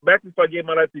back before I gave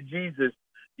my life to Jesus,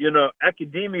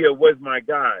 academia was my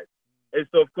guide. And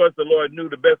so, of course, the Lord knew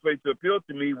the best way to appeal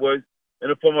to me was in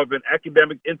the form of an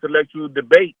academic, intellectual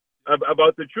debate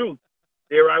about the truth.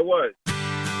 There I was.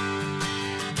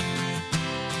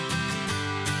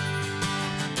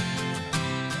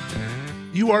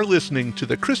 You are listening to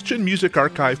the Christian Music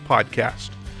Archive podcast,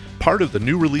 part of the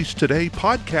New Release Today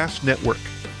podcast network.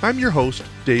 I'm your host,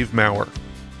 Dave Maurer.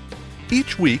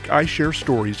 Each week, I share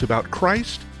stories about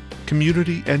Christ,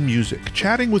 community, and music,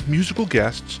 chatting with musical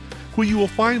guests who you will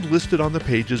find listed on the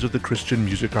pages of the Christian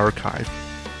Music Archive.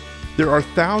 There are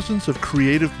thousands of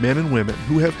creative men and women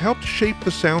who have helped shape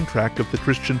the soundtrack of the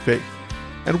Christian faith,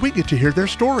 and we get to hear their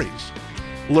stories,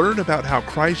 learn about how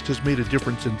Christ has made a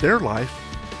difference in their life,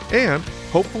 and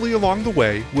hopefully along the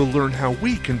way, we'll learn how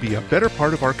we can be a better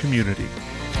part of our community.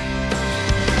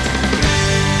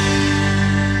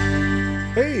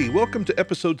 Hey, welcome to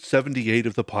episode 78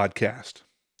 of the podcast.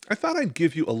 I thought I'd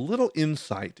give you a little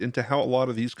insight into how a lot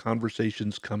of these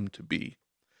conversations come to be.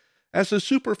 As a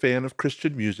super fan of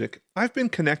Christian music, I've been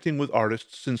connecting with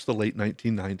artists since the late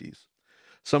 1990s.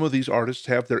 Some of these artists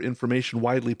have their information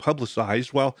widely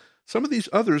publicized, while some of these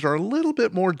others are a little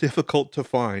bit more difficult to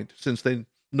find. Since they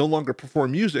no longer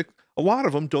perform music, a lot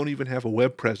of them don't even have a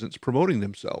web presence promoting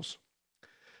themselves.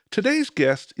 Today's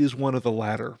guest is one of the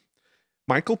latter.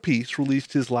 Michael Peace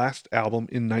released his last album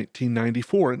in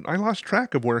 1994, and I lost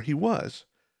track of where he was.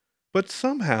 But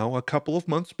somehow, a couple of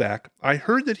months back, I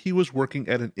heard that he was working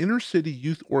at an inner-city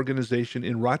youth organization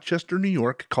in Rochester, New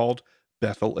York called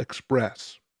Bethel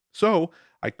Express. So,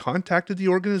 I contacted the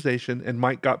organization, and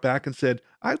Mike got back and said,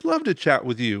 "I'd love to chat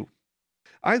with you."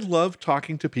 I love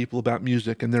talking to people about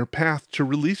music and their path to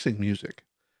releasing music.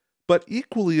 But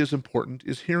equally as important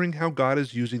is hearing how God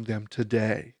is using them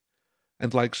today.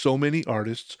 And like so many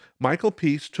artists, Michael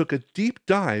Peace took a deep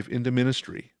dive into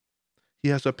ministry. He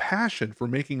has a passion for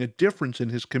making a difference in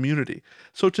his community.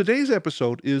 So today's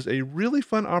episode is a really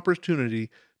fun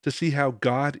opportunity to see how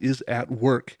God is at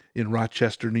work in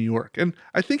Rochester, New York. And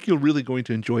I think you're really going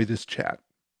to enjoy this chat.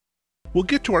 We'll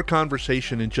get to our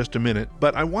conversation in just a minute,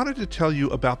 but I wanted to tell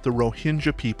you about the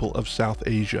Rohingya people of South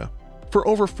Asia. For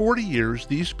over 40 years,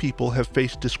 these people have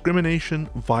faced discrimination,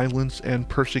 violence, and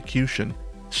persecution.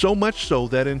 So much so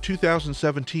that in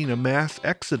 2017, a mass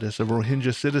exodus of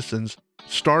Rohingya citizens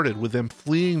started with them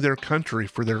fleeing their country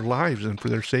for their lives and for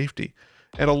their safety.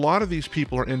 And a lot of these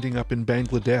people are ending up in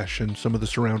Bangladesh and some of the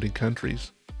surrounding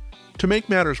countries. To make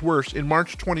matters worse, in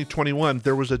March 2021,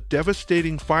 there was a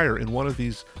devastating fire in one of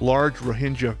these large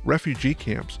Rohingya refugee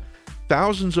camps.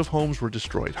 Thousands of homes were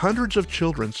destroyed, hundreds of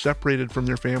children separated from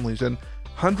their families, and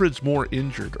hundreds more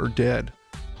injured or dead.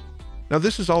 Now,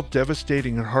 this is all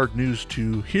devastating and hard news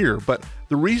to hear, but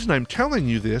the reason I'm telling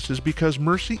you this is because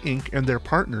Mercy Inc. and their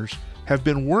partners have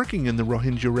been working in the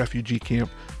Rohingya refugee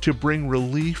camp to bring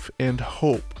relief and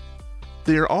hope.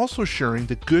 They are also sharing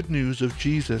the good news of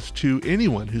Jesus to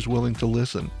anyone who's willing to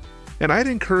listen. And I'd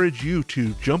encourage you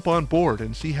to jump on board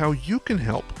and see how you can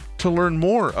help. To learn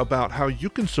more about how you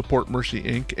can support Mercy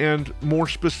Inc. and more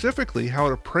specifically how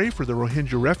to pray for the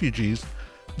Rohingya refugees,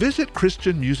 visit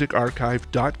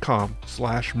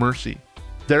christianmusicarchive.com/mercy.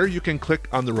 There you can click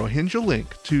on the Rohingya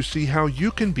link to see how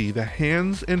you can be the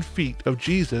hands and feet of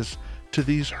Jesus to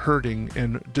these hurting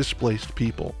and displaced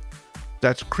people.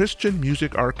 That's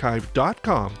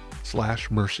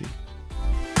christianmusicarchive.com/mercy.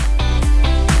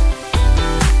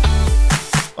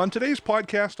 On today's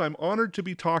podcast, I'm honored to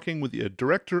be talking with the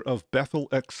director of Bethel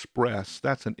Express.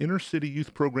 That's an inner-city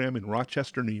youth program in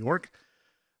Rochester, New York.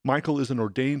 Michael is an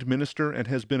ordained minister and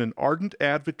has been an ardent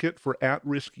advocate for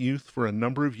at-risk youth for a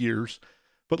number of years.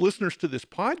 But listeners to this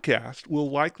podcast will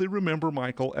likely remember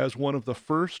Michael as one of the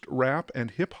first rap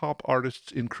and hip-hop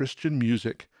artists in Christian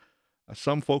music.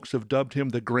 Some folks have dubbed him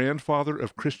the grandfather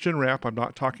of Christian rap. I'm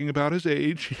not talking about his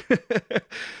age,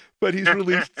 but he's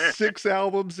released 6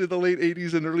 albums in the late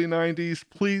 80s and early 90s.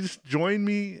 Please join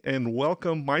me and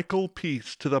welcome Michael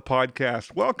Peace to the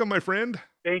podcast. Welcome, my friend.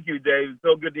 Thank you, Dave.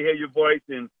 So good to hear your voice,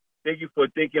 and thank you for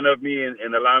thinking of me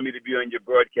and allowing me to be on your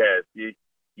broadcast.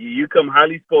 You come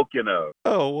highly spoken of.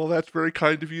 Oh, well, that's very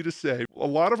kind of you to say. A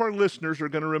lot of our listeners are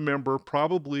going to remember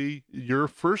probably your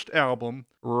first album,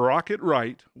 Rock It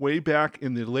Right, way back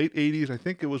in the late 80s. I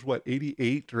think it was,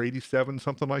 88 or 87,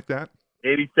 something like that?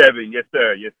 87, yes,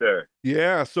 sir. Yes, sir.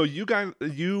 Yeah, so you guys,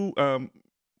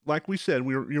 like we said,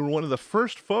 you were one of the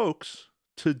first folks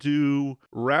to do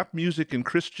rap music in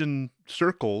Christian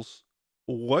circles.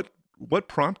 What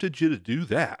prompted you to do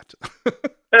that?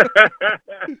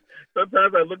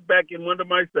 Sometimes I look back and wonder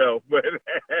myself, but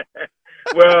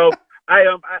well, I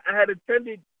had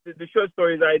attended the short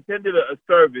story is I attended a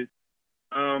service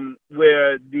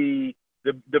where the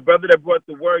brother that brought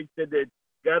the word said that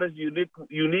God has a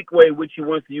unique way in which He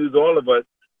wants to use all of us,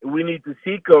 and we need to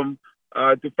seek Him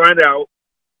to find out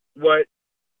what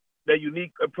that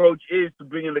unique approach is to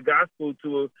bringing the gospel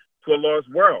to a lost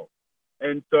world.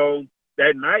 And so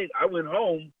that night I went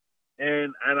home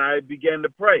and I began to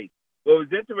pray. What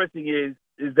was interesting is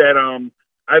that I'm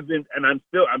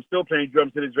still playing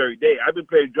drums to this very day. I've been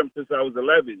playing drums since I was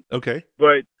 11. Okay.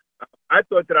 But I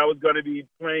thought that I was going to be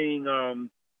playing.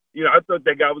 I thought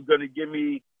that God was going to give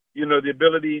me, the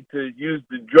ability to use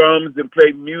the drums and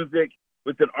play music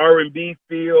with an R&B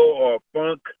feel or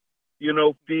funk,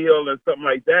 feel or something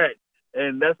like that.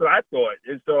 And that's what I thought.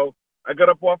 And so I got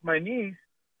up off my knees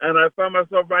and I found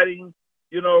myself writing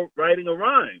a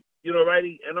rhyme,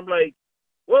 writing. And I'm like,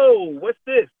 whoa, what's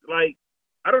this? Like,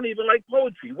 I don't even like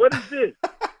poetry. What is this?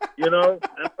 And I'm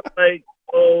like,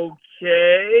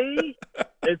 okay.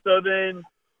 And so then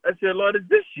I said, Lord, is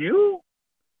this you?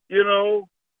 And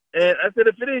I said,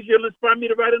 if it is, you'll inspire me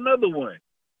to write another one.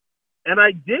 And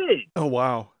I did. Oh,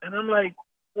 wow. And I'm like,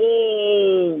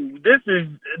 whoa, this is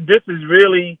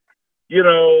really,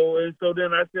 and so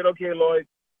then I said, okay, Lord,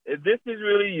 if this is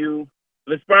really you,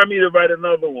 inspire me to write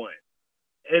another one.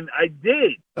 And I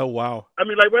did. Oh, wow. I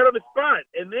mean, like right on the spot.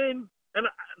 And then,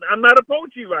 I'm not a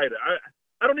poetry writer.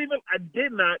 I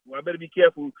did not, well, I better be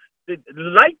careful,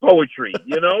 like poetry,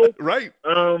 Right.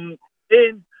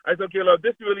 Then I said, okay, Lord,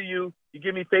 this is really you. You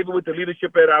give me favor with the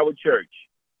leadership at our church.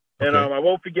 And Okay. I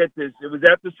won't forget this. It was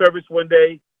after service one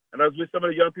day, and I was with some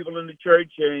of the young people in the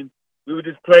church, and we were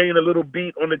just playing a little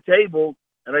beat on the table,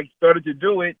 and I started to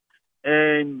do it.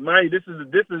 And this is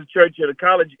a church in a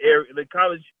college area,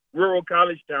 rural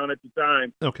college town at the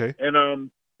time. Okay. And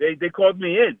they called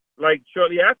me in like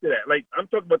shortly after that. Like I'm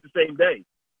talking about the same day,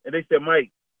 and they said,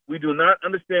 Mike, we do not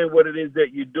understand what it is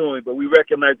that you're doing, but we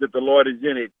recognize that the Lord is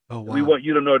in it. Oh, wow. We want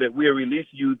you to know that we are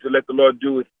releasing you to let the Lord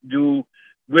do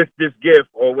with this gift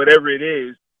or whatever it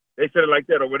is. They said it like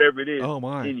that, or whatever it is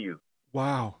in you.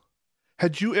 Wow.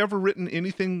 Had you ever written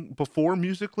anything before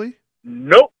musically?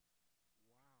 Nope.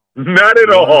 Not at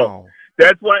all.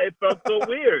 That's why it felt so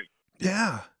weird.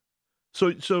 Yeah.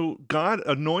 So God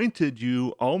anointed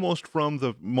you almost from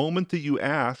the moment that you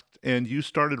asked, and you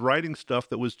started writing stuff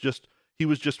that was He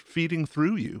was just feeding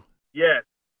through you. Yes.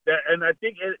 And I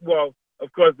think,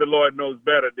 of course, the Lord knows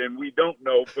better than we don't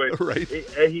know, but Right.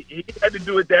 He had to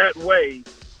do it that way,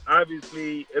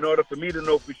 obviously, in order for me to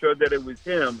know for sure that it was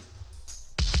Him.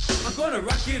 I'm gonna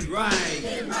rock it right.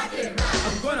 I'm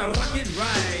gonna rock it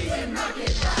right.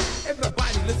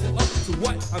 Everybody listen up to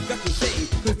what I've got to say,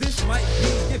 cause this might be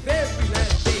your very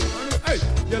last day on this earth.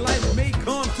 Your life may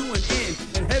come to an end,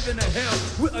 in heaven or hell,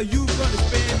 where are you gonna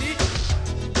spend it?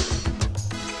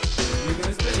 You're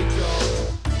gonna spend it, y'all.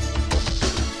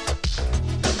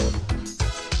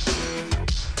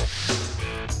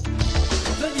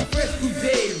 Sunday Fresh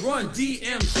Crusade, Run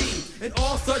DMC, and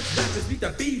all such rappers need to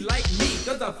be like me,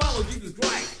 cause I follow Jesus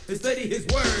Christ and study His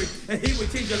word, and He will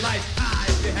change your life.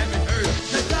 If you haven't heard,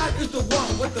 now God is the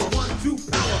one with the 1-2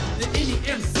 power. That any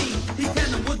MC He can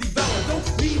and will devour. Don't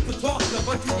need to talk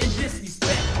about you in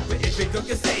disrespect, but if it took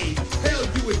a stage, hell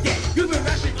you would get. You've been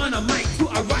rapping on a mic to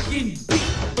a rockin' beat,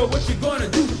 but what you gonna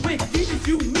do when Jesus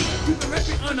you meet? You've been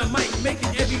rapping on a mic,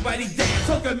 making everybody dance.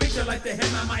 So can make you like the him,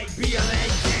 I might be a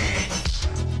legend.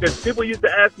 Because people used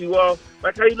to ask me, well,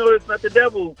 like how you know it's not the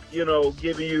devil,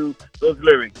 giving you those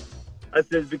lyrics? I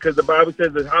said, because the Bible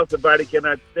says the house of body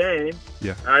cannot stand.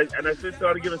 Yeah. And I just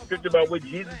started giving scripture about what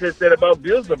Jesus had said about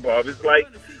Beelzebub. It's like,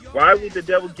 why would the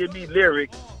devil give me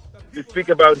lyrics to speak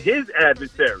about his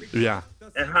adversary? Yeah.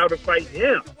 And how to fight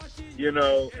him,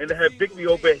 and to have victory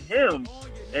over him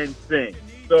and sing.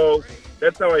 So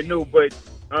that's how I knew. But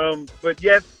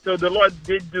yes, so the Lord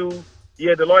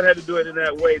the Lord had to do it in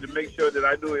that way to make sure that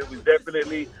I knew it was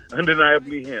definitely,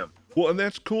 undeniably Him. Well, and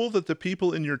that's cool that the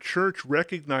people in your church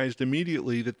recognized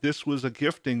immediately that this was a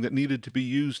gifting that needed to be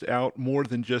used out more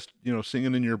than just,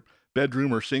 singing in your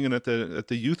bedroom or singing at the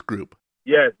youth group.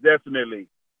 Yes, definitely.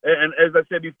 And as I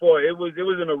said before, it was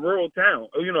in a rural town,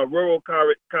 a rural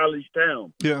college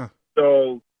town. Yeah.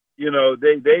 So,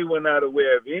 they were not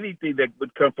aware of anything that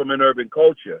would come from an urban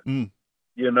culture.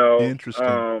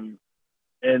 Interesting.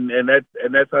 And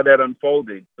that's how that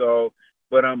unfolded. So,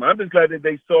 but I'm just glad that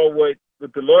they saw what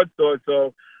the Lord saw.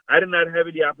 So I did not have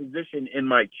any opposition in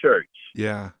my church.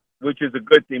 Yeah, which is a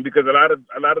good thing, because a lot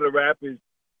of the rappers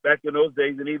back in those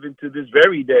days, and even to this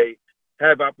very day,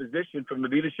 have opposition from the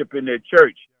leadership in their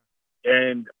church.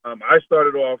 And I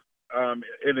started off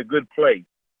in a good place.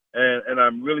 and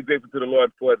I'm really grateful to the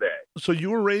Lord for that. So you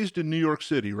were raised in New York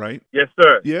City, right? Yes,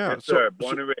 sir. Yeah. Yes, sir.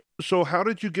 Born and raised. So how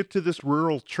did you get to this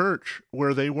rural church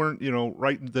where they weren't,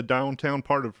 right in the downtown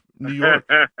part of New York?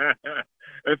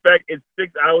 In fact, it's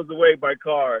 6 hours away by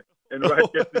car in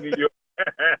Rochester, New York.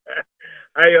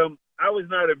 I was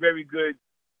not a very good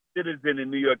citizen in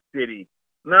New York City.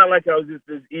 Not like I was just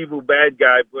this evil bad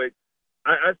guy, but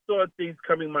I saw things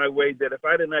coming my way that if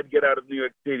I did not get out of New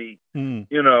York City, I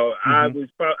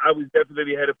was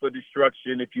definitely headed for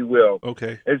destruction, if you will.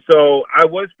 Okay. And so I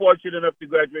was fortunate enough to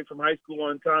graduate from high school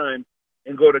on time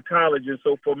and go to college. And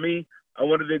so for me, I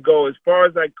wanted to go as far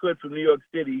as I could from New York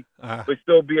City, but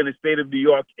still be in the state of New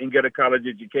York and get a college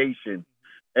education.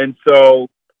 And so,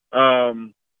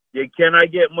 can I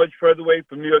get much further away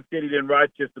from New York City than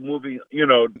Rochester, moving,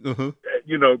 due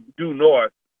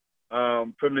north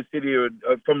from the city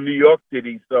from New York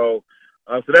City. So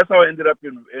that's how I ended up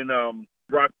in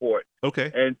Rockport.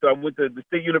 Okay. And so I went to the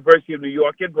State University of New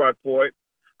York in Rockport.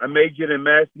 I majored in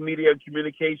mass media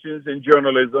communications and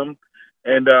journalism.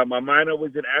 And my minor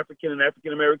was in African and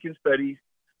African American studies.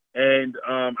 And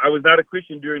I was not a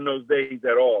Christian during those days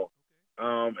at all.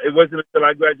 It wasn't until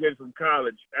I graduated from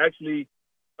college. Actually,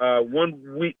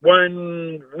 1 week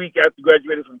after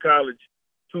graduating from college,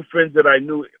 two friends that I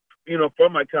knew,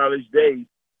 from my college days,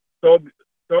 told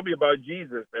me about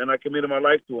Jesus, and I committed my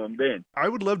life to him then. I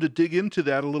would love to dig into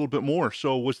that a little bit more.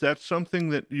 So was that something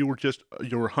that you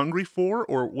were hungry for,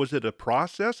 or was it a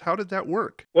process? How did that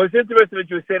work? Well, it's interesting that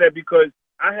you would say that because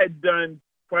I had done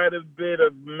quite a bit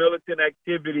of militant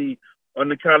activity on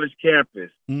the college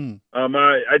campus.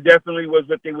 I definitely was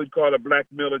what they would call a black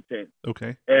militant.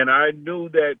 Okay. And I knew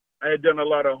that I had done a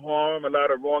lot of harm, a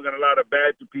lot of wrong, and a lot of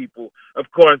bad to people.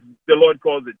 Of course, the Lord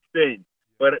calls it sin.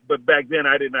 But back then,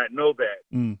 I did not know that.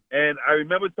 And I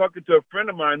remember talking to a friend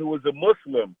of mine who was a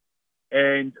Muslim.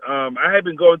 And I had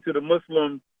been going to the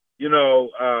Muslim,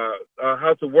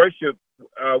 house of worship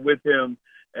with him.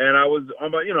 And I was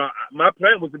on my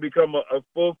plan was to become a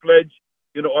full-fledged,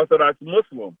 Orthodox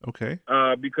Muslim. Okay.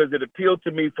 Because it appealed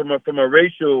to me from a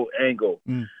racial angle.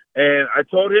 And I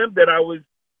told him that I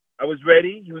was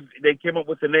ready. They came up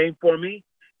with a name for me.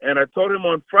 And I told him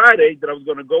on Friday that I was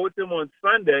going to go with him on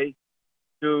Sunday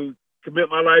to commit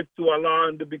my life to Allah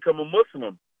and to become a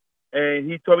Muslim. And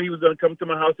he told me he was going to come to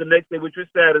my house the next day, which was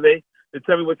Saturday, to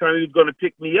tell me what time he was going to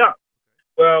pick me up.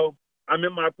 Well, I'm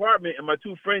in my apartment, and my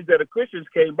two friends that are Christians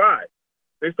came by.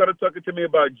 They started talking to me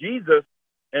about Jesus,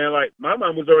 and my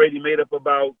mind was already made up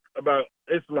about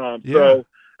Islam. Yeah. So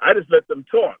I just let them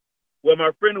talk. Well,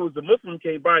 my friend who was a Muslim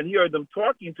came by, and he heard them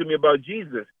talking to me about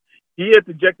Jesus. He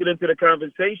interjected into the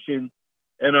conversation,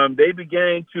 and they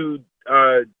began to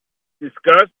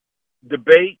discuss,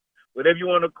 debate, whatever you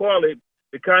want to call it,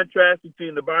 the contrast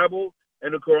between the Bible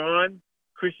and the Quran,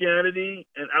 Christianity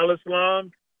and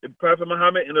Al-Islam, the Prophet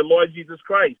Muhammad and the Lord Jesus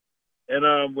Christ.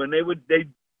 And when they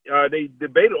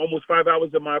debated almost 5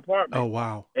 hours in my apartment. Oh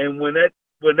wow! And when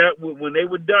they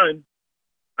were done,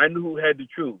 I knew who had the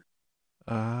truth.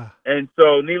 And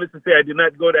so, needless to say, I did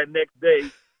not go that next day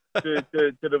to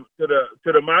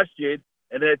the masjid.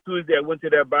 And that Tuesday, I went to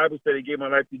that Bible study, gave my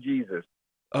life to Jesus.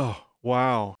 Oh,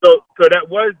 wow. So that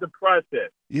was the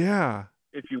process. Yeah.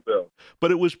 If you will.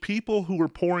 But it was people who were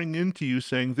pouring into you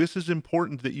saying, this is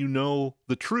important that you know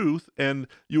the truth, and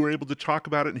you were able to talk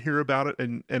about it and hear about it,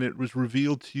 and it was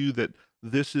revealed to you that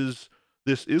this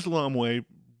Islam way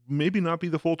maybe not be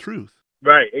the full truth.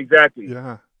 Right, exactly.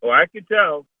 Yeah. Well, I could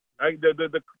tell.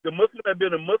 The Muslim had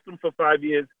been a Muslim for 5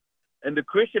 years, and the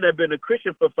Christian had been a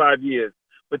Christian for 5 years.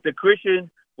 But the Christian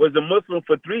was a Muslim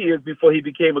for 3 years before he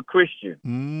became a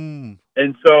Christian.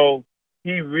 And so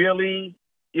he really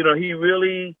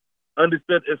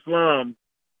understood Islam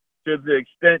to the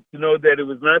extent to know that it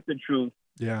was not the truth,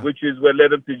 which is what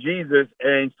led him to Jesus.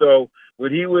 And so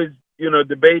when he was,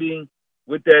 debating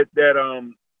with that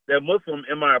Muslim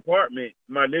in my apartment,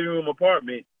 my living room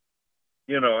apartment,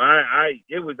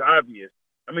 it was obvious.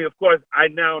 I mean, of course, I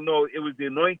now know it was the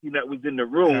anointing that was in the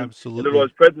room, absolutely, and the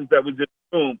Lord's presence that was in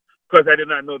the room. Of course, I did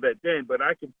not know that then, but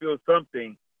I could feel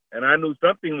something, and I knew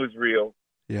something was real.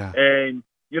 Yeah. And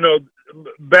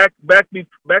back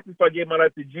before I gave my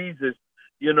life to Jesus,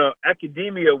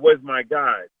 academia was my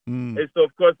guide. And so,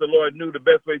 of course, the Lord knew the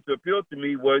best way to appeal to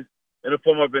me was in the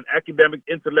form of an academic,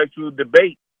 intellectual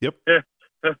debate. Yep.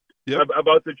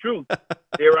 About the truth.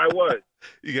 There I was.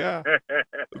 Yeah.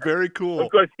 Very cool. Of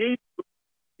course, he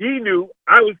knew.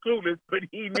 I was clueless, but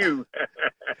he knew.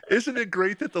 Isn't it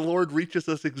great that the Lord reaches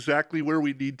us exactly where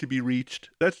we need to be reached?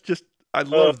 That's just, I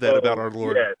love that about our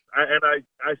Lord. Yes,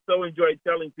 I so enjoy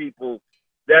telling people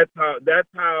that's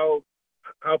how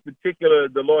particular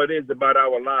the Lord is about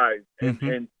our lives,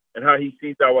 and and how he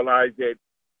sees our lives, that,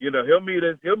 he'll meet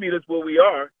us where we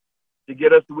are to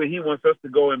get us to where he wants us to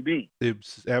go and be.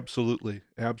 Absolutely.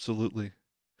 Absolutely.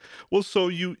 Well, so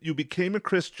you became a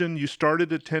Christian, you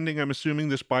started attending, I'm assuming,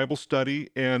 this Bible study,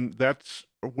 and that's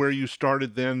where you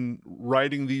started then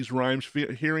writing these rhymes,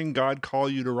 hearing God call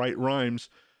you to write rhymes.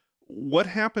 What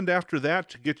happened after that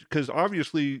to get, because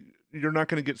obviously you're not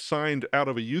going to get signed out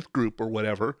of a youth group or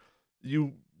whatever.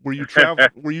 Were you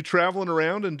traveling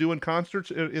around and doing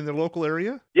concerts in the local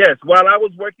area? Yes, while I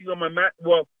was working on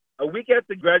a week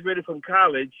after graduating from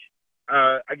college,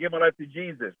 I gave my life to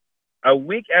Jesus. A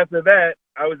week after that,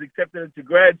 I was accepted into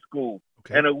grad school.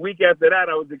 Okay. And a week after that,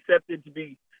 I was accepted to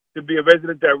be a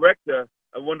resident director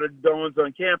of one of the dorms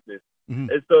on campus. Mm-hmm.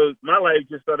 And so my life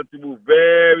just started to move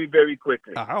very, very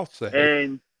quickly. I'll say.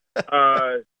 And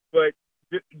but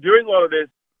during all of this,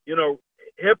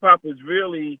 hip hop was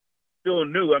really still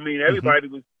new. I mean, everybody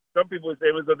was. Some people were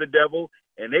saying it was of the devil,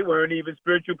 and they weren't even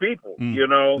spiritual people,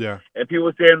 Yeah. And people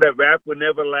were saying that rap would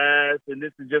never last, and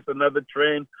this is just another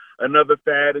trend, another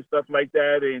fad, and stuff like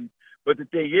that. But the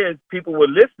thing is, people were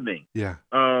listening, Yeah.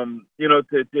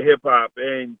 To hip hop,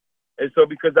 and so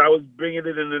because I was bringing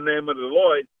it in the name of the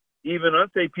Lord, even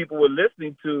unsaved people were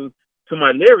listening to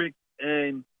my lyrics,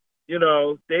 and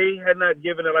they had not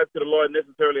given their life to the Lord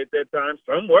necessarily at that time.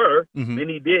 Some were,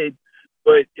 many did,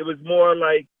 but it was more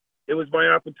like, it was my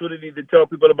opportunity to tell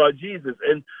people about Jesus.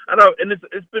 And I know, and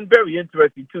it's been very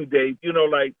interesting too, Dave.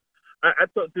 I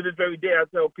talk to this very day, I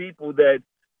tell people that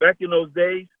back in those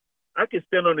days, I could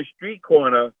stand on the street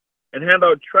corner and hand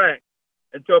out tracts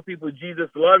and tell people Jesus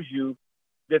loves you.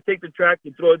 They take the tract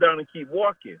and throw it down and keep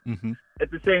walking. Mm-hmm.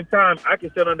 At the same time, I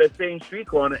could stand on that same street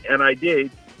corner, and I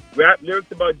did, rap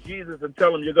lyrics about Jesus and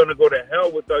tell them you're going to go to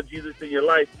hell without Jesus in your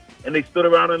life. And they stood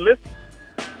around and listened.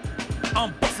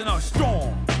 I'm busting out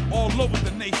strong all over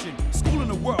the nation, schooling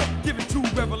the world, giving true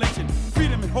revelation,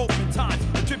 freedom and hope in times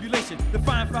of tribulation,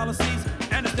 defying fallacies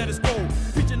and the status quo,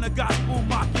 preaching the gospel,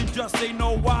 mocking, just say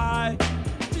no why.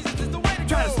 Jesus is the way to go.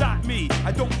 Try to stop me,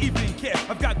 I don't even care.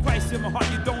 I've got Christ in my heart,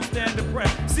 you don't stand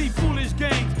impressed. See, foolish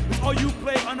games is all you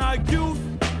play on our youth.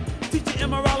 Teaching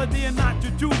immorality and not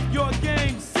your truth, your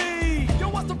game. See, yo,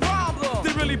 what's the problem?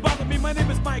 They really bother me. My name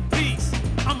is Mike Peace.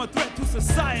 I'm a threat to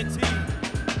society.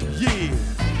 Yeah.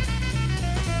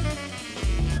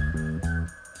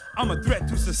 I'm a threat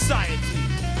to society.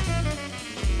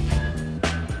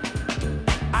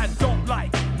 I don't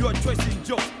like your choice in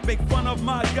jokes. Make fun of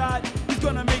my God, he's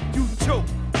gonna make you choke.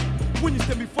 When you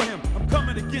stand before him, I'm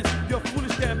coming against your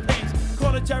foolish campaigns.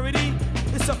 Call it charity,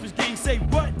 it's selfish gain. Say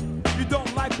what? You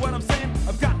don't like what I'm saying?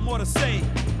 I've got more to say.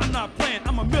 I'm not playing,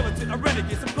 I'm a militant, a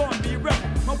renegade. I'm going to be a rebel.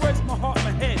 My words, my heart,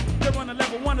 my head. They're on a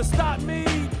level, wanna stop me?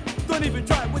 Don't even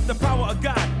try it with the power of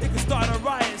God. It can start a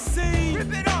riot. See?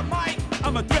 Rip it up, Mike.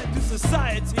 I'm a threat to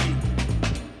society.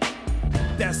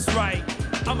 That's right.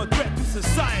 I'm a threat to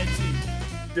society.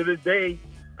 To this day,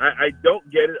 I don't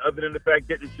get it, other than the fact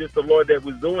that it's just the Lord that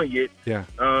was doing it. Yeah.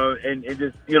 And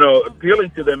just,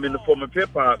 appealing to them in the form of hip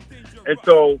hop. And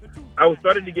so I was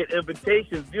starting to get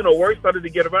invitations. Word started to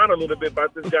get around a little bit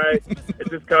about this guy at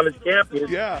this college campus.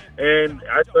 Yeah. And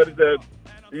I started to,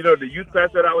 the youth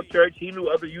pastor at our church, he knew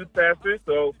other youth pastors.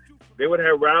 So they would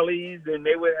have rallies and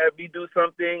they would have me do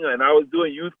something. And I was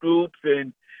doing youth groups.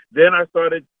 And then I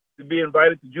started to be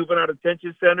invited to juvenile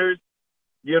detention centers,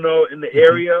 in the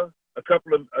area. A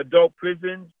couple of adult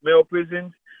prisons, male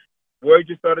prisons, word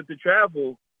just started to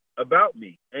travel about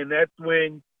me. And that's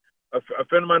when a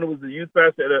friend of mine who was a youth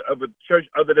pastor of a church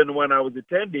other than the one I was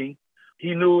attending,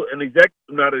 he knew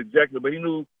not an executive, but he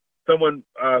knew someone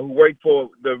who worked for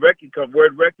the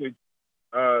Word Records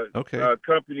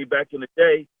company back in the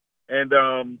day.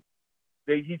 And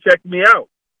he checked me out.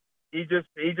 He just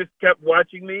kept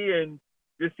watching me and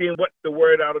just seeing what the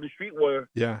word out on the street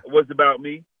was about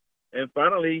me. And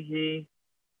finally, he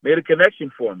made a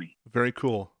connection for me. Very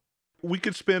cool. We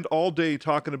could spend all day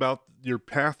talking about your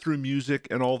path through music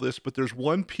and all this, but there's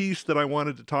one piece that I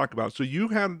wanted to talk about. So you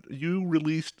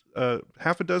released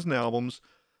half a dozen albums.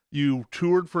 You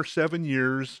toured for 7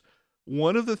 years.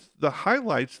 One of the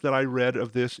highlights that I read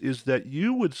of this is that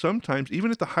you would sometimes,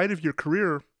 even at the height of your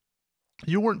career,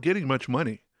 you weren't getting much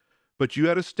money. But you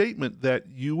had a statement that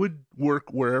you would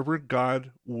work wherever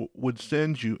God would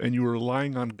send you, and you were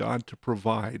relying on God to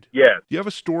provide. Yes. Do you have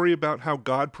a story about how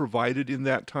God provided in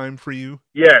that time for you?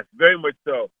 Yes, very much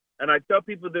so. And I tell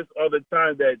people this all the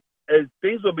time, that as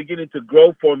things were beginning to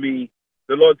grow for me,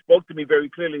 the Lord spoke to me very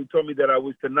clearly and told me that I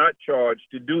was to not charge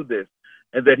to do this,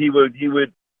 and that He would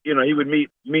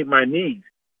meet my needs.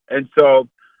 And so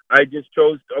I just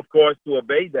chose, of course, to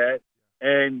obey that.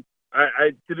 And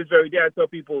I to this very day, I tell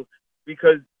people,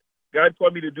 because God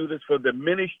told me to do this for the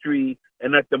ministry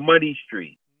and not the money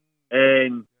street.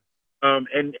 And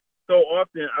so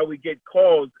often I would get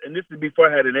calls, and this is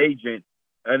before I had an agent,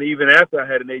 and even after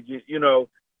I had an agent,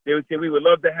 they would say, we would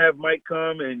love to have Mike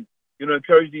come and,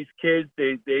 encourage these kids.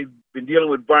 They've been dealing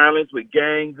with violence, with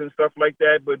gangs and stuff like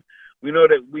that, but we know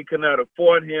that we cannot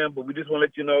afford him, but we just want to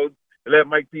let you know, let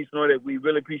Mike Peace know that we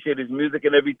really appreciate his music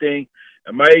and everything.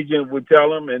 And my agent would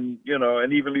tell him, and,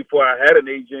 and even before I had an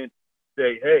agent,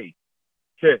 say, hey,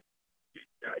 kid,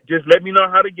 just let me know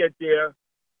how to get there,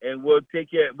 and we'll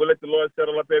take care. We'll let the Lord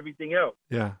settle up everything else.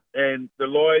 Yeah. And the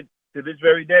Lord, to this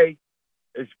very day,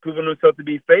 has proven himself to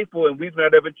be faithful, and we've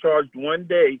not ever charged one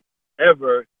day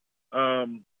ever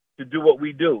to do what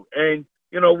we do. And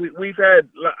we've had.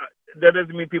 That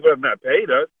doesn't mean people have not paid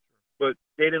us, but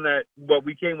they did not. But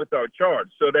we came with our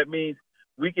charge, so that means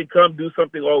we can come do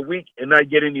something all week and not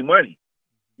get any money.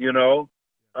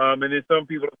 And then some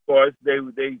people, of course, they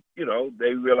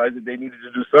realized that they needed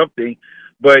to do something,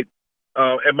 but.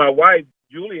 And my wife,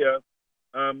 Julia,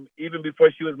 even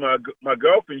before she was my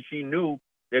girlfriend, she knew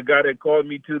that God had called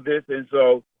me to this. And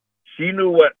so she knew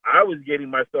what I was getting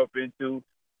myself into.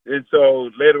 And so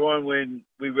later on, when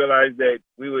we realized that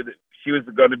she was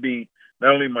going to be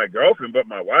not only my girlfriend, but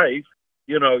my wife,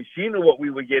 she knew what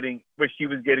she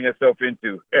was getting herself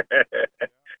into.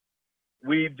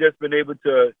 We've just been able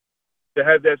to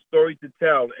have that story to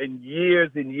tell. And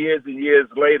years and years and years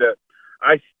later,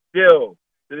 I still,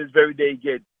 to this very day,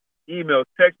 get emails,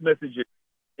 text messages,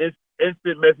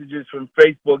 instant messages from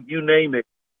Facebook, you name it,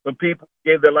 when people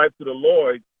gave their life to the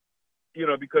Lord,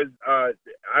 because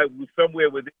I was somewhere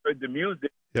where they heard the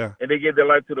music, yeah, and they gave their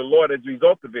life to the Lord as a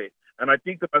result of it. And I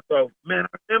think to myself, man,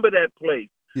 I remember that place.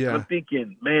 Yeah. I'm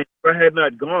thinking, man, if I had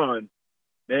not gone,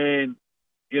 man,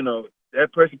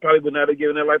 that person probably would not have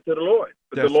given their life to the Lord.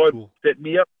 But That's the Lord cool. set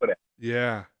me up for that.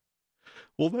 Yeah.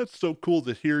 Well, that's so cool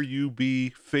to hear you be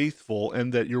faithful,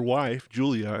 and that your wife,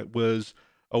 Julia, was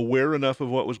aware enough of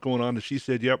what was going on that she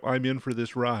said, yep, I'm in for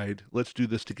this ride. Let's do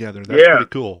this together. That's pretty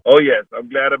cool. Oh, yes. I'm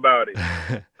glad about it.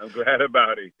 I'm glad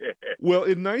about it. Well,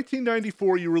 in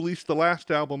 1994, you released the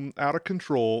last album, Out of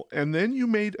Control, and then you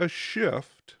made a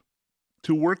shift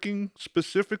to working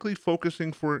specifically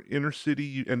focusing for inner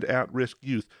city and at-risk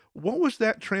youth. What was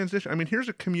that transition? I mean, here's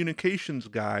a communications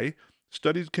guy,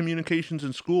 studied communications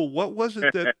in school. What was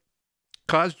it that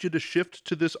caused you to shift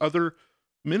to this other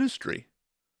ministry?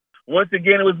 Once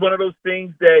again, it was one of those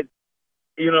things that,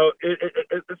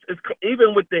 it's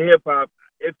even with the hip hop,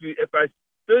 if I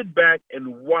stood back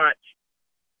and watched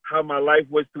how my life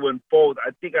was to unfold,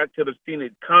 I think I could have seen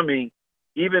it coming,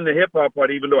 even the hip hop part,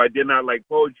 even though I did not like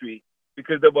poetry,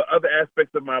 because there were other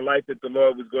aspects of my life that the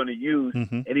Lord was going to use,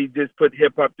 and he just put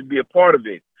hip hop to be a part of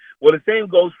it. Well, the same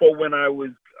goes for when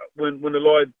the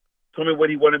Lord told me what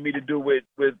he wanted me to do with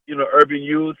urban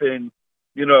youth and,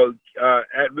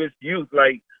 at-risk youth.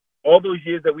 Like all those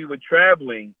years that we were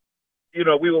traveling, we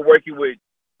were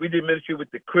we did ministry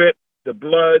with the Crips, the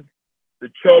Bloods, the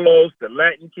Cholos, the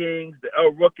Latin Kings, the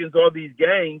El Rookins, all these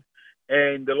gangs.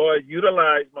 And the Lord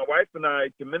utilized my wife and I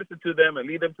to minister to them and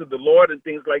lead them to the Lord and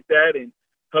things like that, and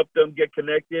help them get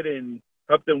connected and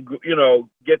help them,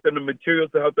 get them the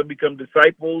materials to help them become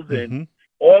disciples. And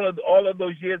all of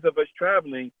those years of us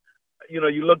traveling,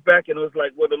 you look back and it was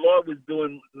like, well, the Lord was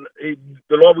doing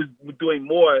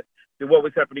more than what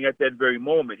was happening at that very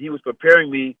moment. He was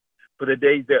preparing me for the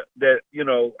days that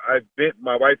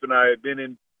my wife and I have been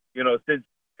in,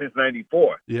 since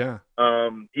 94. Yeah.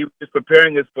 He was just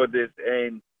preparing us for this,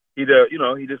 and he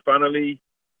just finally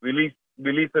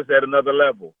released us at another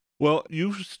level. Well,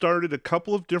 you started a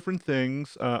couple of different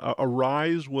things.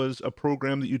 Arise was a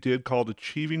program that you did called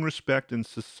Achieving Respect in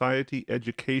Society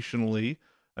Educationally.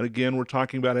 And again, we're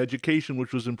talking about education,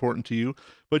 which was important to you.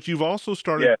 But you've also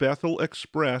started Bethel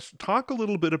Express. Talk a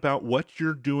little bit about what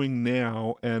you're doing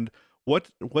now, and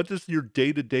what does your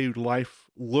day-to-day life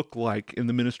look like in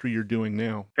the ministry you're doing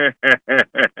now? It's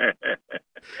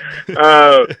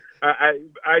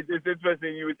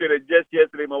interesting you would say that. Just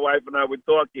yesterday, my wife and I were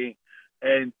talking,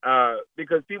 and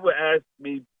because people ask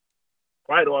me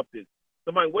quite often,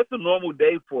 so Mike, what's a normal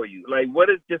day for you? Like, what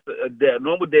is just a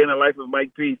normal day in the life of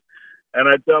Mike Peace? And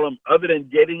I tell them, other than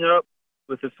getting up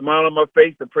with a smile on my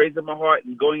face, the praise in my heart,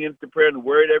 and going into prayer and the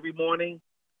word every morning,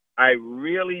 I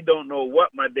really don't know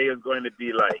what my day is going to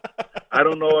be like. I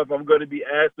don't know if I'm going to be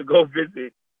asked to go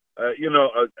visit, a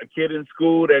kid in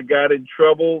school that got in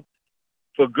trouble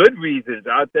for good reasons.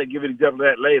 I'll give an example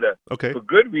of that later. Okay. For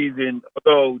good reason,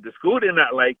 although the school did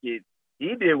not like it,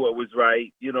 he did what was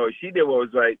right, she did what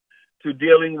was right, to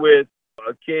dealing with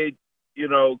a kid,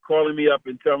 calling me up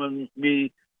and telling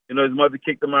me, his mother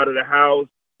kicked him out of the house.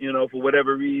 for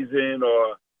whatever reason,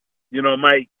 or,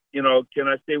 Mike, can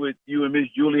I stay with you and Miss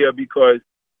Julia because,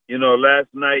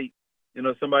 last night,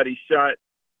 somebody shot,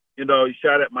 he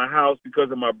shot at my house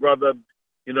because of my brother.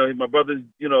 My brother's,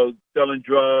 selling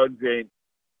drugs, and,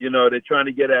 they're trying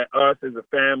to get at us as a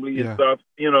family and stuff,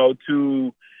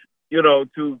 to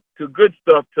good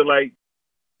stuff, to like,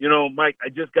 Mike, I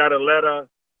just got a letter,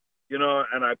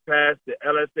 and I passed the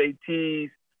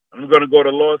LSATs. I'm going to go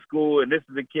to law school, and this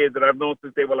is a kid that I've known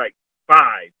since they were like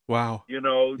 5. Wow. Yeah.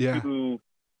 To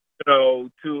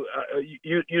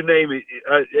you name it.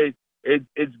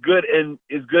 It's good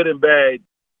and bad,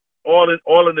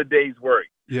 all in a day's work.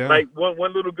 Yeah. Like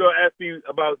one little girl asked me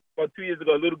about 2 years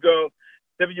ago. A little girl,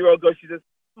 7-year-old girl, she says,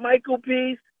 "Michael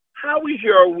Peace, how was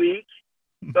your week?"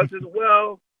 So I says,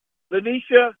 "Well,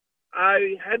 Lanisha,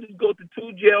 I had to go to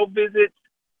 2 jail visits.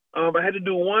 I had to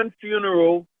do 1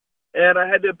 funeral, and I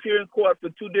had to appear in court for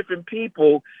 2 different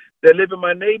people that live in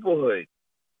my neighborhood."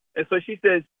 And so she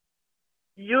says,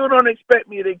 "You don't expect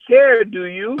me to care, do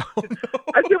you?" Oh, no.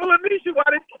 I said, "Well, Lanisha,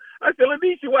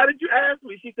 why did you ask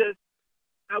me?" She says,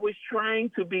 "I was trying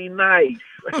to be nice."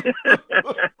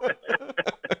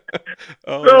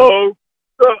 Oh.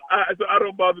 So I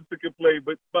don't bother to complain.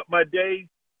 But my days,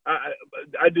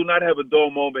 I do not have a dull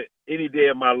moment any day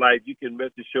of my life. You can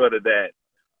rest assured of that.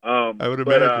 I would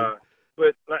imagine.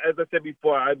 But as I said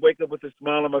before, I wake up with a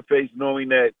smile on my face, knowing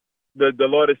that the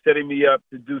Lord is setting me up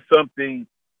to do something,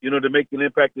 to make an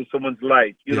impact in someone's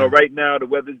life. Right now the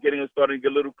weather's starting to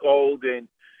get a little cold, and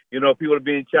people are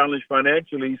being challenged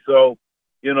financially. So,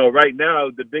 right now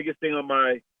the biggest thing on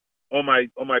my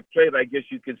plate, I guess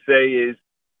you could say, is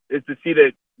to see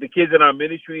that the kids in our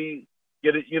ministry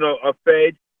get it, are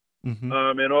fed, Mm-hmm.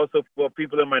 and also for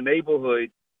people in my neighborhood,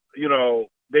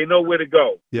 they know where to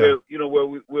go. Yeah.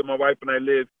 Where my wife and I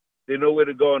live, they know where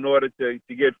to go in order to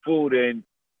get food, and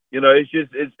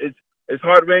it's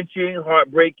heart-wrenching,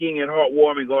 heartbreaking, and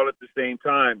heartwarming all at the same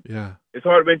time. Yeah. It's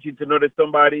heart-wrenching to know that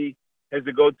somebody has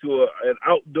to go to an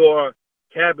outdoor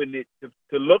cabinet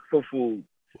to look for food.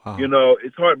 Wow.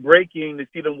 It's heartbreaking to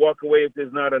see them walk away if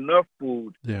there's not enough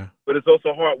food. Yeah. But it's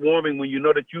also heartwarming when you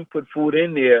know that you put food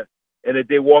in there, and that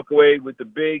they walk away with the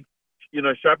big,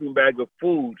 shopping bag of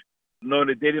food, knowing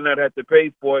that they did not have to pay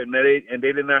for it, and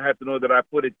they did not have to know that I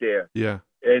put it there. Yeah.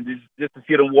 And just to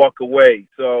see them walk away.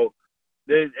 So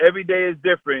every day is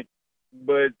different,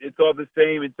 but it's all the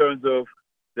same in terms of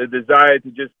the desire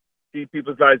to just see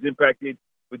people's lives impacted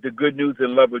with the good news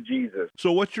and love of Jesus.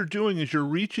 So what you're doing is you're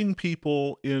reaching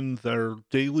people in their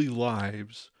daily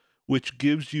lives, which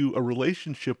gives you a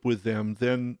relationship with them.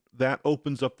 Then that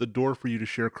opens up the door for you to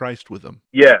share Christ with them.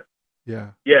 Yes.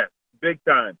 Yeah. Yes. Big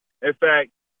time. In fact,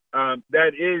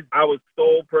 that is our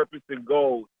sole purpose and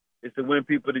goal, is to win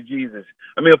people to Jesus.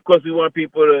 I mean, of course, we want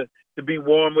people to be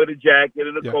warm with a jacket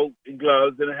and a coat and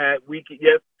gloves and a hat. We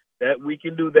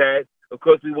can do that. Of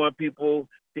course, we want people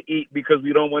to eat because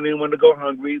we don't want anyone to go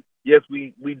hungry. Yes,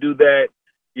 we do that,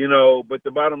 but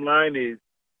the bottom line is,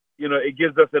 it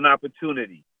gives us an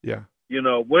opportunity. Yeah.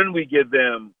 When we give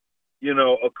them,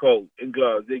 a coat and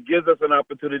gloves, it gives us an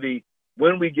opportunity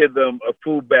when we give them a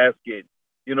food basket,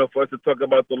 for us to talk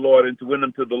about the Lord and to win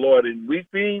them to the Lord. And we've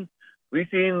seen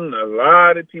a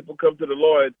lot of people come to the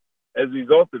Lord as a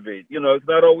result of it. It's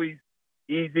not always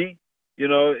easy. It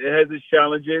has its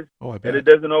challenges, Oh, I bet. and it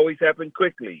doesn't always happen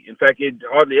quickly. In fact, it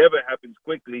hardly ever happens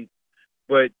quickly,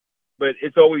 but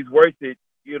it's always worth it,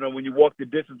 when you walk the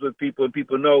distance with people and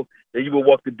people know that you will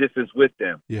walk the distance with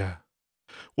them. Yeah.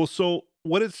 Well, so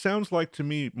what it sounds like to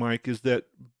me, Mike, is that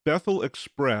Bethel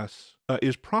Express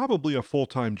is probably a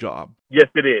full-time job. Yes,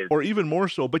 it is. Or even more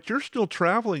so, but you're still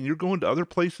traveling. You're going to other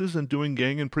places and doing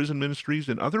gang and prison ministries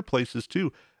and other places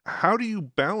too. How do you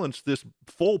balance this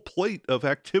full plate of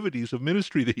activities of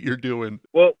ministry that you're doing?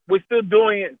 Well, we're still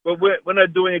doing it, but we're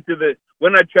not doing it we're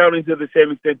not traveling to the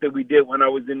same extent that we did when I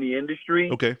was in the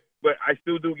industry. Okay. But I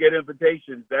still do get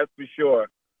invitations, that's for sure.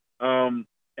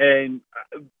 And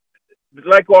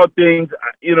like all things,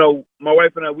 my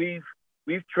wife and I,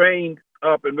 we've trained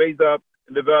up and raised up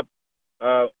and developed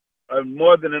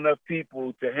more than enough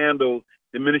people to handle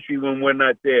the ministry when we're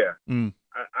not there. Mm.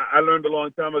 I learned a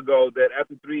long time ago that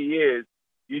after 3 years,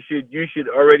 you should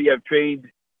already have trained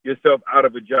yourself out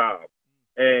of a job.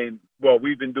 And well,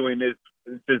 we've been doing this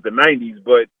since the 90s,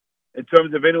 but in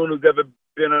terms of anyone who's ever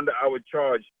been under our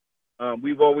charge,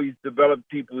 we've always developed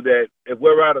people that if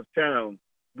we're out of town,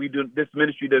 this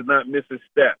ministry does not miss a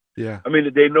step. Yeah. I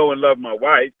mean, they know and love my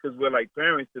wife because we're like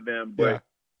parents to them, but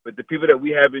the people that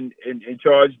we have in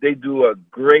charge, they do a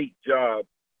great job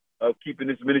of keeping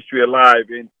this ministry alive.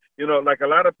 And like a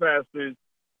lot of pastors,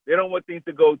 they don't want things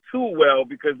to go too well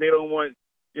because they don't want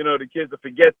the kids will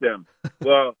forget them.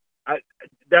 Well,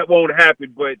 that won't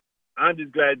happen, but I'm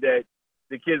just glad that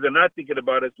the kids are not thinking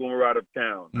about us when we're out of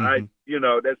town.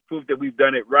 Mm-hmm. That's proof that we've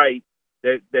done it right,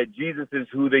 that Jesus is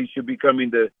who they should be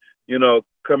coming to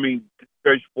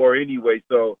church for anyway.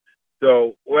 So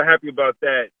we're happy about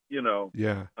that,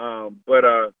 Yeah.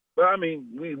 But I mean,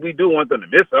 we do want them to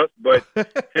miss us, but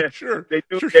Sure. they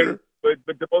do. Sure. But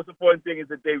the most important thing is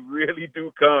that they really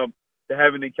do come to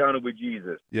have an encounter with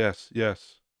Jesus. Yes,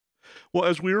 yes. Well,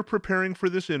 as we were preparing for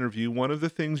this interview, one of the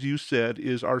things you said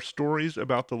is our stories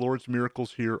about the Lord's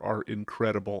miracles here are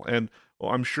incredible. And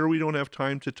I'm sure we don't have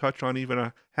time to touch on even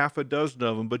a half a dozen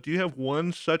of them, but do you have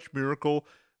one such miracle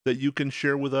that you can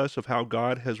share with us of how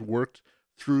God has worked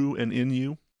through and in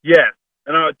you? Yes.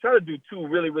 And I'll try to do two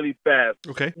really, really fast.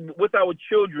 Okay. With our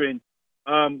children,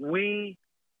 we're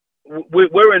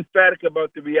emphatic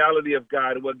about the reality of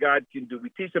God and what God can do. We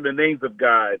teach them the names of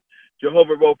God: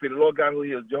 Jehovah Rophi, the Lord God who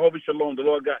heals; Jehovah Shalom, the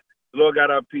Lord God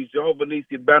our peace; Jehovah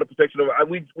Nisi, battle protection over.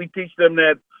 We teach them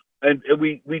that, and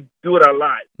we do it a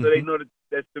lot, so they know that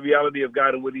that's the reality of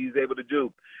God and what He's able to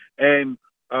do. And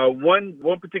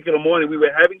one particular morning, we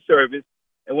were having service,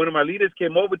 and one of my leaders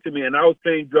came over to me, and I was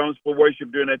playing drums for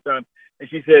worship during that time. And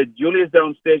she said, Julia's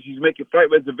downstairs. She's making flight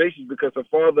reservations because her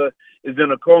father is in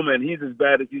a coma and he's as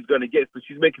bad as he's going to get. So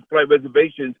she's making flight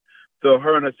reservations so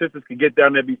her and her sisters can get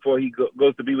down there before he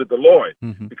goes to be with the Lord,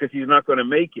 because he's not going to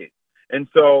make it. And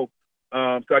so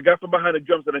I got from behind the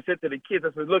drums and I said to the kids,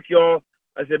 I said, look, y'all,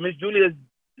 I said, Miss Julia's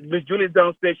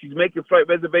downstairs. She's making flight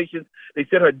reservations. They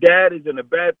said her dad is in a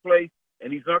bad place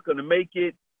and he's not going to make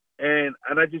it. And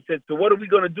I just said, so what are we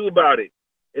going to do about it?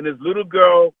 And this little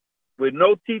girl with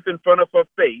no teeth in front of her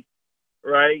face,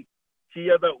 right? She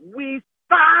yelled out, "We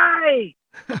fight!"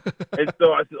 And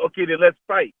so I said, okay, then let's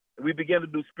fight. And we began to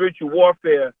do spiritual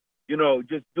warfare,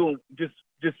 just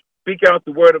speak out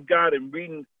the word of God and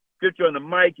reading scripture on the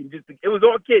mic, and it was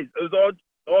all kids. It was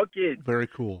all kids. Very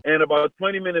cool. And about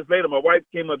 20 minutes later, my wife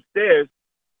came upstairs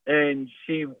and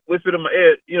she whispered in my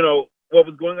ear, what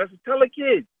was going on. I said, tell the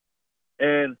kids.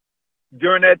 And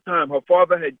during that time, her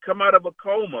father had come out of a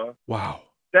coma. Wow.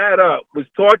 Sat up, was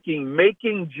talking,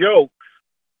 making jokes,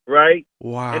 right?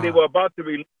 Wow. And they were about to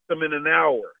release him in an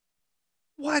hour.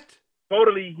 What?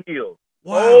 Totally healed.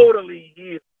 Wow. Totally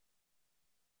healed.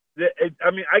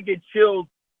 I mean, I get chills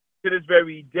to this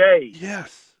very day.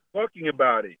 Yes. Talking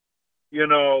about it,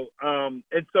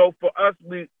 and so for us,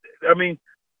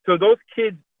 so those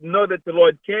kids know that the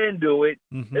Lord can do it.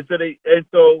 And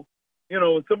so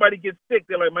when somebody gets sick,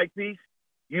 they're like, Mike Peace,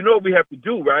 what we have to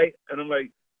do, right? And I'm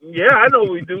like, yeah, I know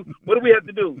what we do. What do we have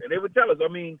to do? And they would tell us,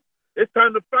 it's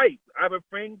time to fight. I have a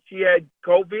friend, she had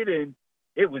COVID, and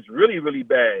it was really, really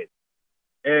bad.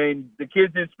 And the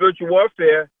kids did spiritual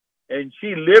warfare, and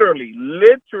she literally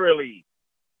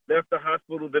left the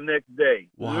hospital the next day.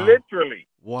 Wow. Literally.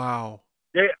 Wow.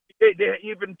 They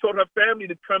even told her family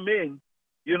to come in,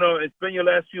 and spend your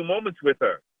last few moments with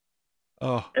her.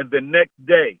 Oh. And the next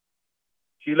day,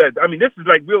 she left. This is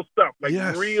like real stuff,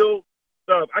 real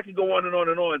stuff. I can go on and on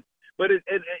and on. But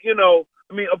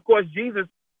of course, Jesus,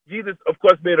 of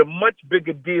course, made a much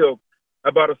bigger deal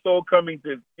about a soul coming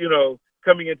into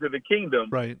the kingdom.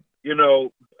 Right.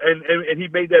 And he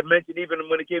made that mention even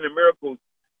when it came to miracles.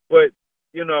 But,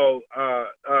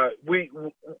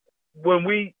 when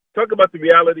we talk about the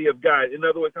reality of God, in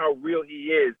other words, how real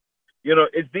he is,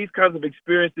 it's these kinds of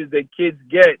experiences that kids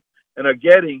get and are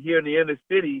getting here in the inner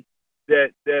city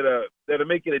that are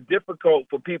making it difficult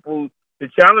for people to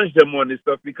challenge them on this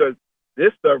stuff, because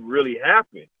this stuff really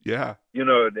happened. Yeah.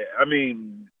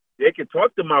 They could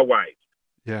talk to my wife.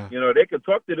 Yeah. They could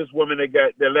talk to this woman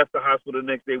that left the hospital the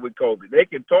next day with COVID. They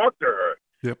can talk to her.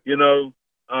 Yep.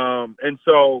 And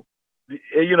so,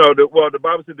 the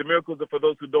Bible says the miracles are for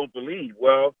those who don't believe.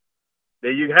 Well,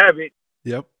 there you have it.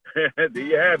 Yep. There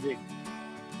you have it.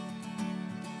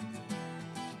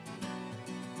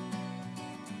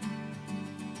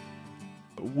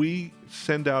 We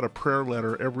send out a prayer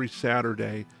letter every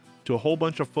Saturday to a whole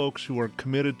bunch of folks who are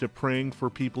committed to praying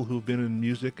for people who've been in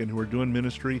music and who are doing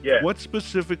ministry. Yes. What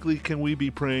specifically can we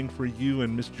be praying for you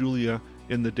and Miss Julia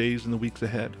in the days and the weeks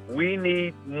ahead? We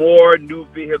need more new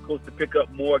vehicles to pick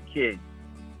up more kids.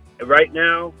 Right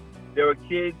now, there are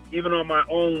kids, even on my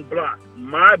own block,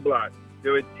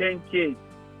 there are 10 kids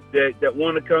that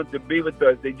want to come to be with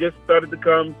us. They just started to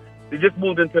come. They just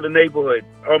moved into the neighborhood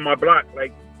on my block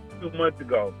like 2 months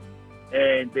ago,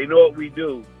 and they know what we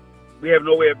do. We have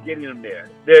no way of getting them there.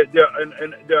 There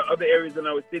are other areas in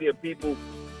our city of parents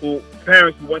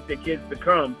who want their kids to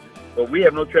come, but we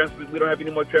have no transport. We don't have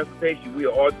any more transportation. We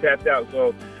are all tapped out.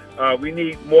 So we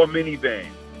need more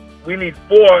minivans. We need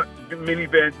 4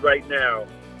 minivans right now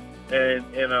And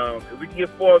if we can get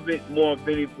 4 more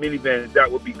minivans,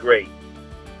 that would be great.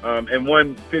 And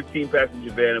one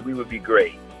 15-passenger van, and we would be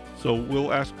great. So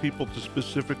we'll ask people to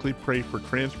specifically pray for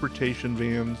transportation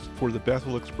vans for the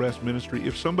Bethel Express ministry.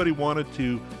 If somebody wanted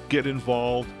to get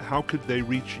involved, how could they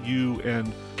reach you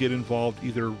and get involved,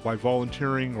 either by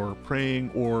volunteering or praying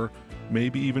or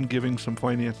maybe even giving some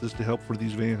finances to help for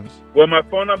these vans? Well, my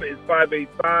phone number is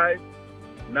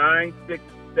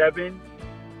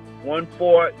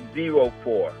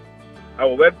 585-967-1404.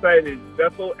 Our website is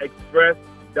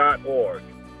bethelexpress.org.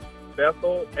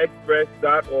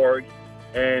 bethelexpress.org.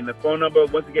 And the phone number,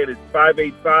 once again, is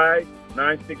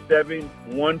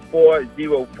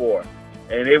 585-967-1404.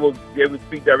 And they will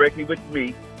speak directly with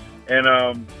me.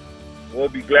 And we'll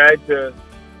be glad to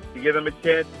give them a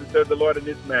chance to serve the Lord in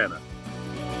this manner.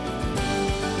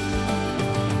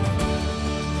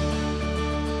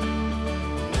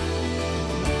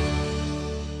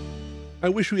 I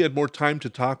wish we had more time to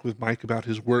talk with Mike about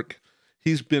his work.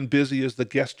 He's been busy as the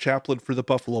guest chaplain for the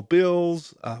Buffalo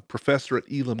Bills, a professor at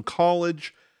Elam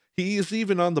College. He is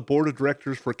even on the board of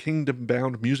directors for Kingdom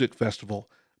Bound Music Festival.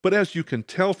 But as you can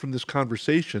tell from this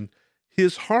conversation,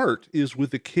 his heart is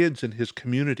with the kids in his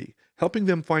community, helping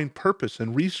them find purpose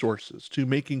and resources to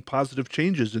making positive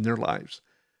changes in their lives.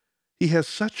 He has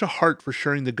such a heart for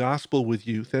sharing the gospel with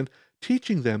youth and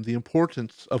teaching them the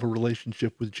importance of a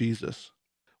relationship with Jesus.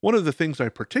 One of the things I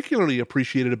particularly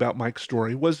appreciated about Mike's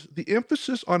story was the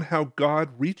emphasis on how God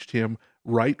reached him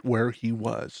right where he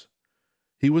was.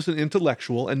 He was an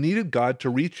intellectual and needed God to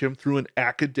reach him through an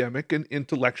academic and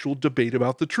intellectual debate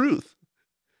about the truth.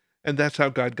 And that's how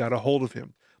God got a hold of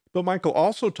him. But Michael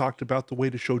also talked about the way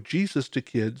to show Jesus to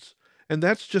kids, and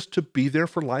that's just to be there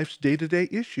for life's day-to-day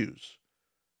issues.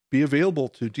 Be available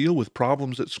to deal with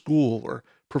problems at school, or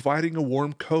providing a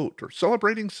warm coat, or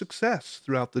celebrating success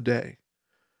throughout the day.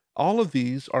 All of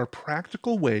these are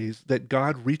practical ways that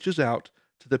God reaches out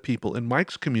to the people in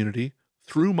Mike's community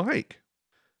through Mike.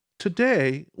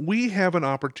 Today, we have an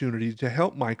opportunity to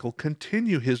help Michael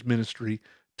continue his ministry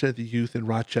to the youth in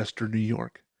Rochester, New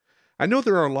York. I know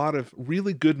there are a lot of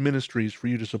really good ministries for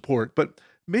you to support, but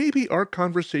maybe our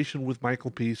conversation with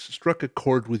Michael Peace struck a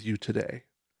chord with you today.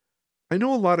 I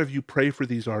know a lot of you pray for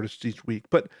these artists each week,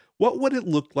 but what would it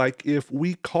look like if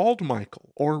we called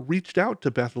Michael or reached out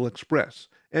to Bethel Express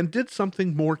and did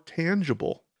something more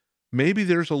tangible? Maybe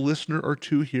there's a listener or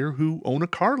two here who own a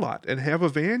car lot and have a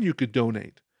van you could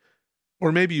donate.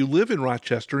 Or maybe you live in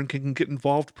Rochester and can get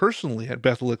involved personally at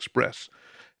Bethel Express,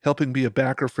 helping be a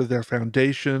backer for their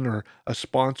foundation or a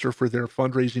sponsor for their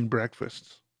fundraising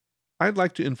breakfasts. I'd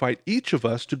like to invite each of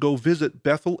us to go visit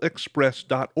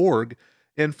bethelexpress.org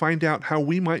and find out how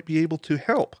we might be able to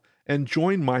help and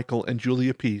join Michael and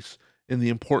Julia Peace in the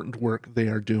important work they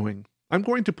are doing. I'm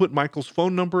going to put Michael's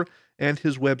phone number and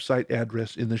his website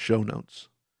address in the show notes.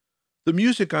 The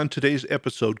music on today's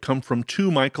episode come from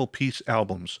 2 Michael Peace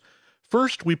albums.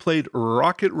 First, we played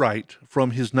Rocket Right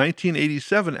from his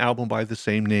 1987 album by the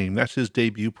same name. That's his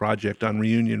debut project on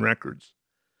Reunion Records.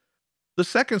 The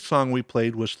second song we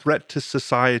played was Threat to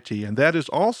Society, and that is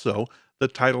also the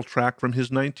title track from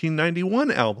his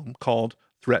 1991 album called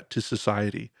Threat to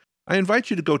Society. I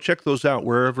invite you to go check those out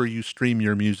wherever you stream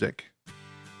your music.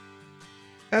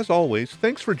 As always,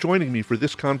 thanks for joining me for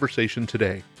this conversation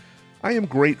today. I am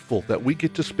grateful that we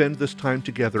get to spend this time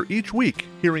together each week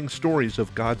hearing stories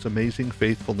of God's amazing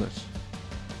faithfulness.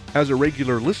 As a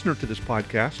regular listener to this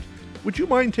podcast, would you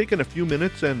mind taking a few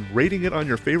minutes and rating it on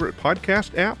your favorite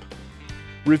podcast app?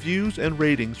 Reviews and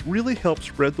ratings really help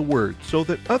spread the word so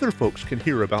that other folks can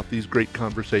hear about these great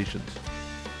conversations.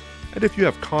 And if you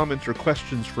have comments or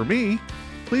questions for me,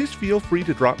 please feel free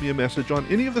to drop me a message on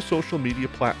any of the social media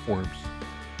platforms.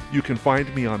 You can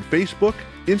find me on Facebook,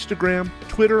 Instagram,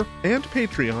 Twitter, and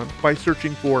Patreon by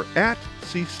searching for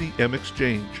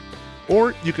 @CCMExchange.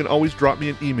 Or you can always drop me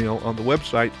an email on the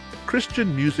website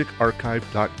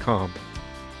christianmusicarchive.com.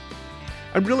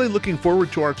 I'm really looking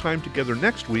forward to our time together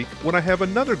next week when I have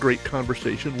another great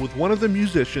conversation with one of the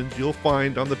musicians you'll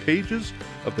find on the pages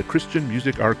of the Christian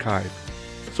Music Archive.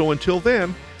 So until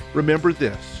then, remember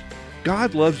this: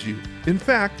 God loves you. In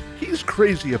fact, He's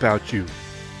crazy about you.